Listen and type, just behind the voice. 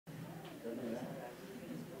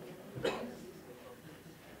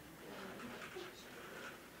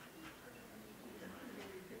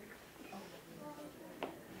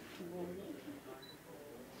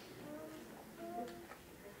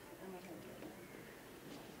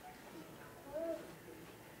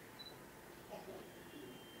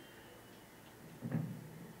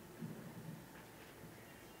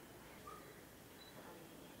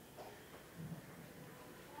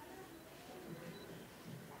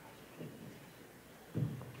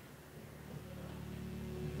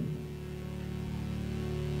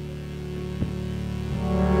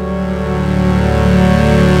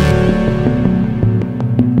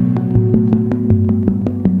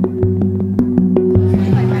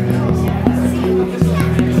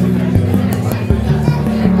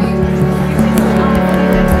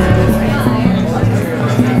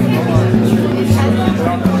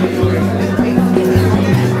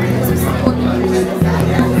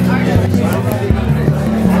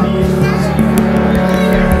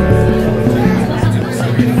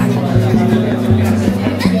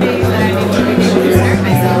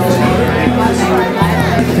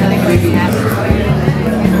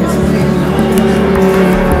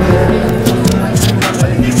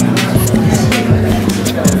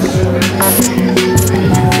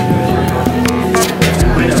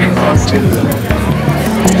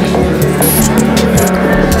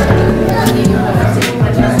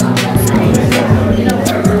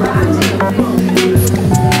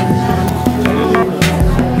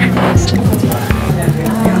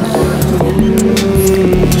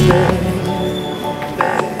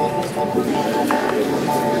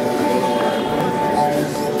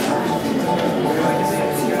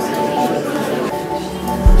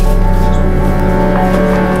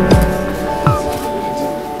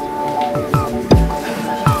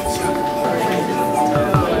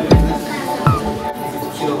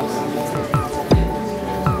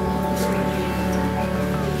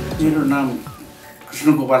मेरो नाम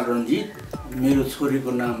कृष्ण गोपाल रञ्जित, मेरो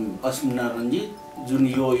छोरीको नाम अस्मिना रञ्जित। जुन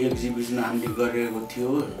यो एक्जिबिसन हामीले गरेको थियो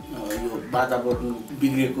यो वातावरण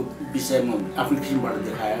बिग्रेको विषयमा आफ्नो किसिमबाट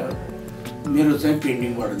देखायो। मेरो चाहिँ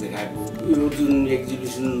पेन्टिङबाट देखाएको यो जुन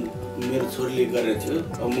एक्जिबिसन मेरो छोरीले गरेको थियो,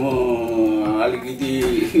 म अलिकति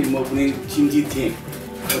म पनि चिन्तित थिएँ।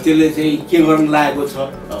 त्यसले चाहिँ के गर्न लागेको छ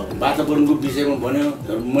वातावरणको विषयमा भन्यो।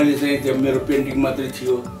 मैले चाहिँ त्यो मेरो पेन्टिङ मात्रै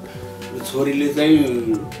थियो, छोरीले चाहिँ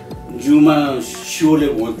जिउमा सियोले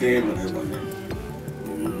भोग्थे भनेर भन्यो।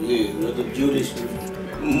 ए यो त जिउले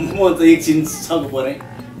म त एकछिन छक परेँ,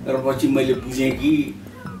 तर पछि मैले बुझेँ कि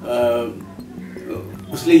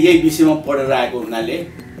उसले यही विषयमा पढेर आएको हुनाले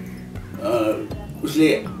उसले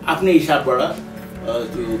आफ्नै हिसाबबाट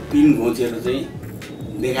त्यो पिन घोचेर चाहिँ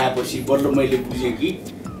देखाएपछि बल्ल मैले बुझेँ कि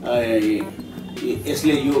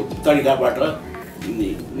यसले यो तरिकाबाट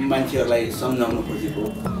मान्छेहरूलाई सम्झाउन खोजेको।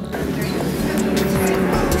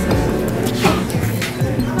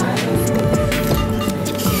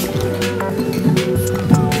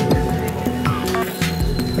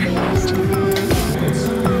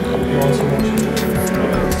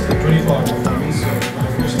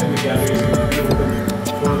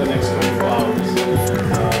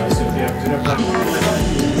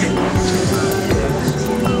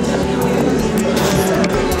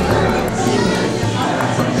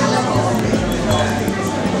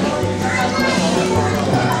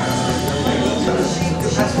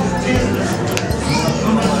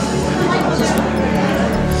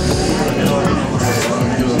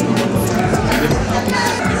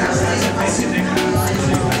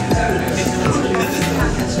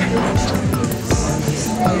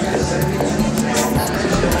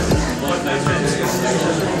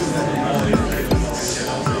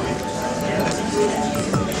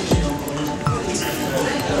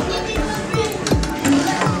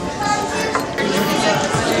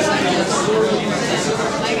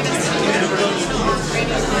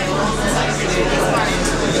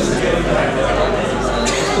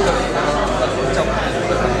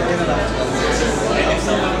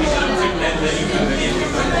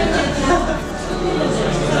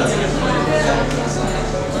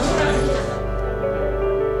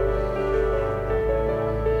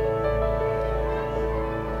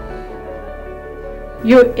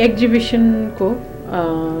 यो एक्जिबिसनको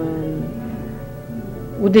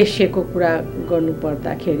उद्देश्यको कुरा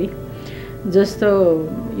गर्नुपर्दाखेरि जस्तो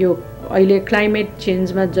यो अहिले क्लाइमेट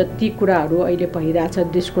चेन्जमा जति कुराहरू अहिले भइरहेछ,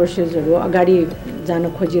 डिस्कोर्सेसहरू अगाडि जान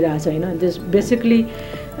खोजिरहेछ हैन, जस बेसिकली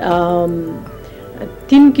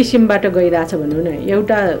तीन किसिमबाट गइरहेछ भनौँ न।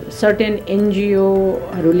 एउटा सर्टेन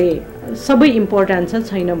एनजिओहरूले सबै इम्पोर्टेन्ट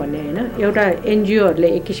छैन भन्ने हैन, एउटा एनजिओहरूले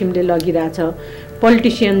एक किसिमले लगिरहेछ,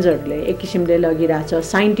 पोलिटिसियन्सहरूले एक किसिमले लगिरहेछ,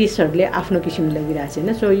 साइन्टिस्टहरूले आफ्नो किसिमले लगिरहेछ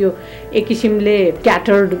हैन। सो यो एक किसिमले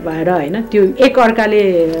क्याटर्ड भएर हैन, त्यो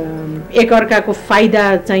एकअर्काको फाइदा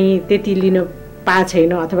चाहिँ त्यति लिन पाएको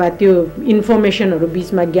छैन, अथवा त्यो इन्फर्मेसनहरू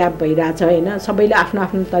बिचमा ग्याप भइरहेछ हैन, सबैले आफ्नो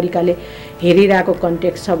आफ्नो तरिकाले हेरिरहेको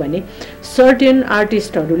कन्टेक्स्ट छ भने सर्टेन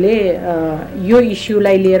आर्टिस्टहरूले यो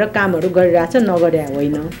इस्युलाई लिएर कामहरू गरिरहेछ, नगरे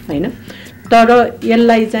होइन हैन। तर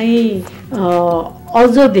यसलाई चाहिँ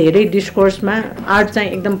अझ धेरै डिस्कोर्समा आर्ट चाहिँ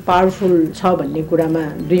एकदम पावरफुल छ भन्ने कुरामा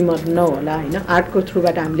दुई मत नहोला हैन। आर्टको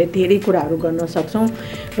थ्रुबाट हामीले धेरै कुराहरू गर्न सक्छौँ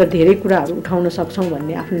र धेरै कुराहरू उठाउन सक्छौँ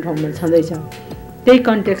भन्ने आफ्नो ठाउँमा छँदैछ। त्यही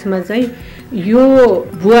कन्टेक्स्टमा चाहिँ यो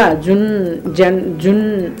बुवा जुन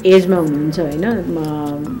एजमा हुनुहुन्छ हैन,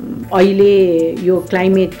 अहिले यो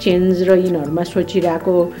क्लाइमेट चेन्ज र यिनीहरूमा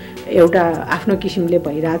सोचिरहेको एउटा आफ्नो किसिमले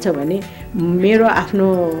भइरहेछ भने मेरो आफ्नो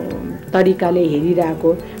तरिकाले हेरिरहेको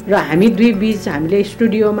र हामी दुई बीच हामीले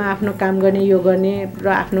स्टुडियोमा आफ्नो काम गर्ने यो गर्ने र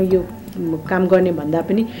आफ्नो यो काम गर्ने भन्दा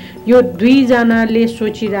पनि यो दुईजनाले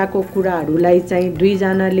सोचिरहेको कुराहरूलाई चाहिँ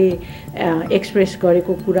दुईजनाले एक्सप्रेस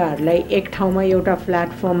गरेको कुराहरूलाई एक ठाउँमा एउटा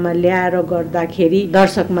प्लेटफर्ममा ल्याएर गर्दाखेरि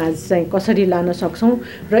दर्शकमा चाहिँ कसरी लान सक्छौँ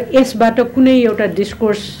र यसबाट कुनै एउटा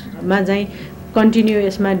डिस्कोर्समा चाहिँ कन्टिन्यू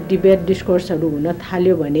यसमा डिबेट डिस्कोर्सहरू हुन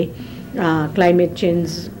थाल्यो भने क्लाइमेट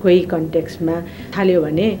चेन्जकै कन्टेक्स्टमा थाल्यो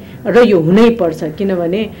भने र यो हुनै पर्छ,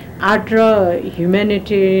 किनभने आर्ट र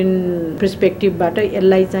ह्युम्यानिटेरियन पर्सपेक्टिभबाट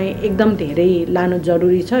यसलाई चाहिँ एकदम धेरै लानु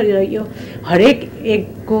जरुरी छ र यो हरेक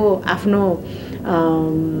एकको आफ्नो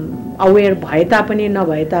अवेर भए तापनि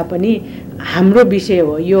नभए तापनि हाम्रो विषय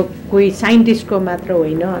हो यो, कोही साइन्टिस्टको मात्र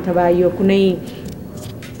होइन अथवा यो कुनै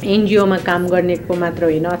एनजिओमा काम गर्नेको मात्र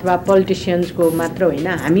होइन अथवा पोलिटिसियन्सको मात्र होइन,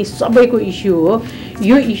 हामी सबैको इस्यु हो।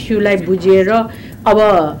 यो इस्युलाई बुझेर अब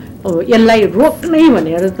यसलाई रोक्नै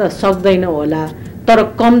भनेर त सक्दैन होला, तर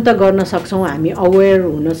कम त गर्न सक्छौँ, हामी अवेर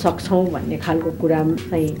हुन सक्छौँ भन्ने खालको कुरा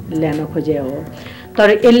चाहिँ ल्यान खोजे हो।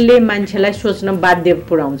 तर यसले मान्छेलाई सोच्न बाध्य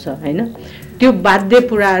पुर्याउँछ हैन। त्यो बाध्य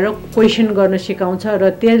पुर्याएर क्वेसन गर्न सिकाउँछ र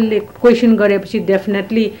त्यसले क्वेसन गरेपछि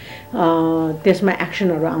डेफिनेटली त्यसमा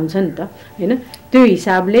एक्सनहरू आउँछ नि त हैन। त्यो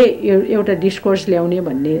हिसाबले एउटा डिस्कोर्स ल्याउने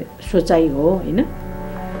भन्ने सोचाइ हो हैन।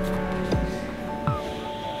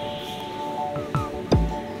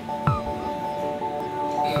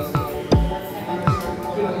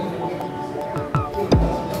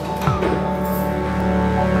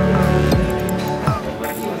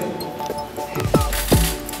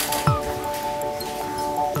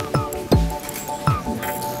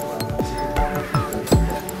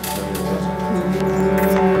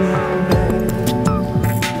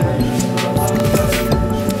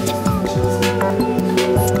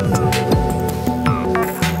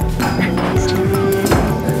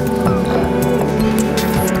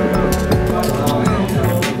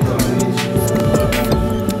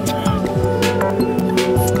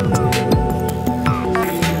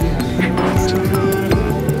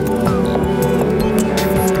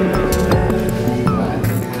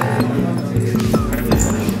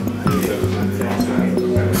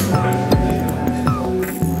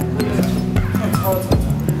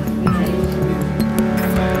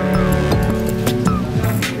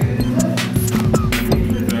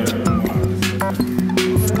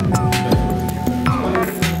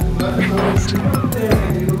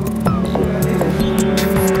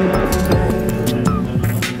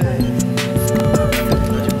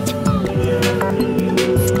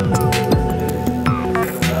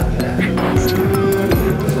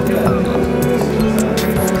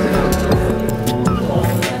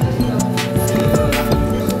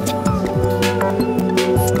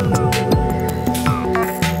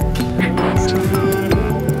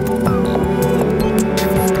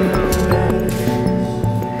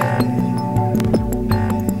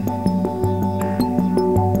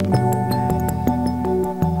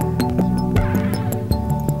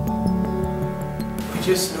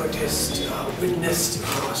 Just noticed, witnessed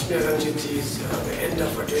Ashmiya Ranjitji's the end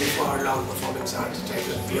of a 24-hour-long performance art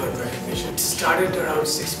titled Beyond Recognition. It started around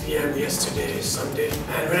 6 p.m. yesterday, Sunday,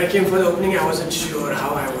 and when I came for the opening, I wasn't sure how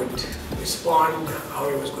I would respond, how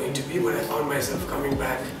it was going to be, but I found myself coming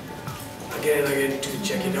back again and again to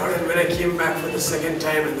check it out. And when I came back for the second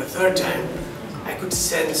time and the third time, I could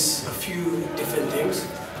sense a few different things.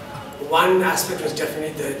 One aspect was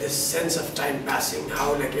definitely this sense of time passing,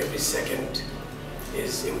 how like every second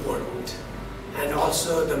is important, and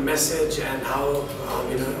also the message and how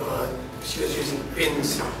she was using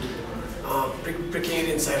pins, pricking it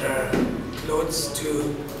inside her clothes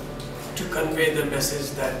to convey the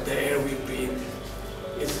message that the air we breathe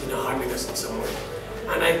is harming us in some way.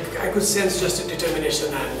 And I could sense just a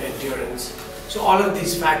determination and endurance. So all of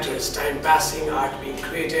these factors, time passing, art being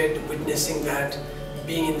created, witnessing that,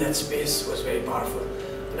 being in that space was very powerful.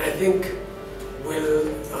 And I think we'll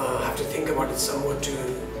have to think about it somewhat to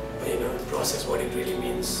process what it really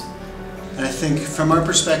means. And I think from our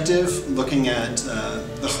perspective, looking at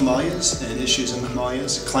the Himalayas and issues in the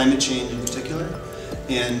Himalayas, climate change in particular,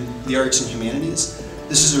 and the arts and humanities,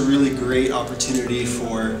 this is a really great opportunity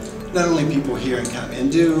for not only people here in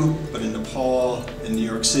Kathmandu, but in Nepal, in New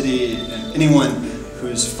York City, and anyone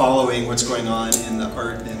who's following what's going on in the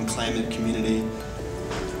art and climate community.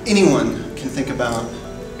 Anyone can think about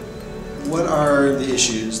what are the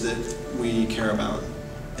issues that we care about,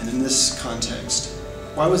 and in this context,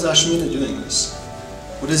 why was Ashmina doing this?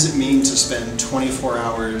 What does it mean to spend 24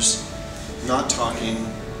 hours not talking,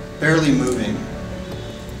 barely moving,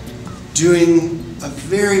 doing a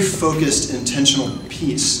very focused, intentional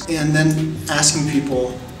piece, and then asking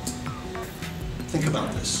people, think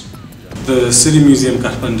about this. The City Museum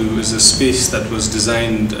Kathmandu is a space that was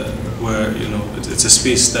designed where, it's a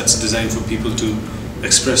space that's designed for people to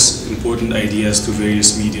express important ideas through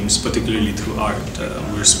various mediums, particularly through art.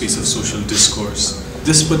 We're a space of social discourse.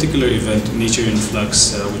 This particular event, Nature in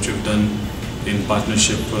Flux, which we've done in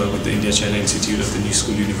partnership with the India-China Institute of the New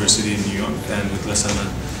School University in New York and with Lasana,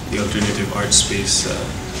 the alternative art space,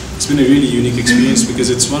 it's been a really unique experience because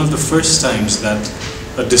it's one of the first times that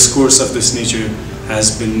a discourse of this nature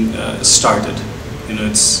has been started.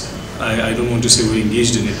 I don't want to say we're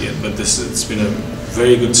engaged in it yet, but it's been a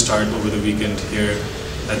very good start over the weekend here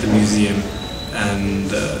at the museum, and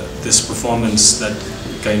this performance that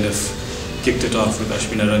kind of kicked it off with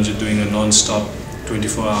Ashmina Ranjit doing a non-stop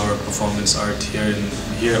 24-hour performance art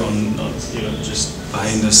here on just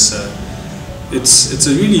behind us. It's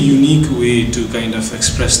a really unique way to kind of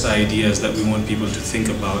express the ideas that we want people to think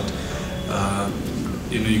about.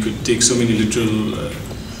 You could take so many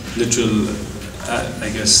literal I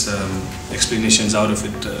guess explanations out of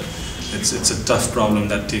it. it's a tough problem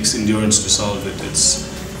that takes endurance to solve it.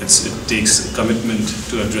 It takes commitment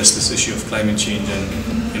to address this issue of climate change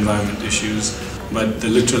and environment issues. But the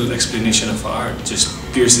literal explanation of art, just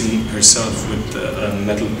piercing herself with a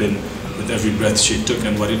metal pin with every breath she took,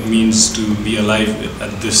 and what it means to be alive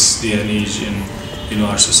at this day and age in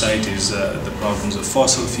our societies, the problems of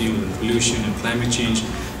fossil fuel and pollution and climate change,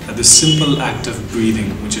 the simple act of breathing,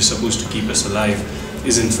 which is supposed to keep us alive,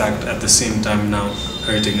 is in fact at the same time now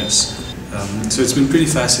hurting us. So it's been pretty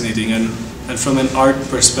fascinating, and from an art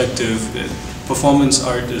perspective, performance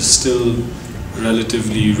art is still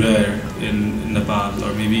relatively rare in Nepal,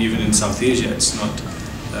 or maybe even in South Asia. It's not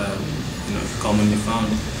commonly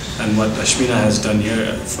found. And what Ashmina has done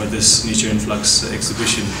here for this Nature in Flux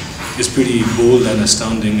exhibition is pretty bold and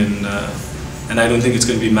astounding, and I don't think it's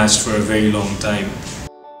going to be matched for a very long time.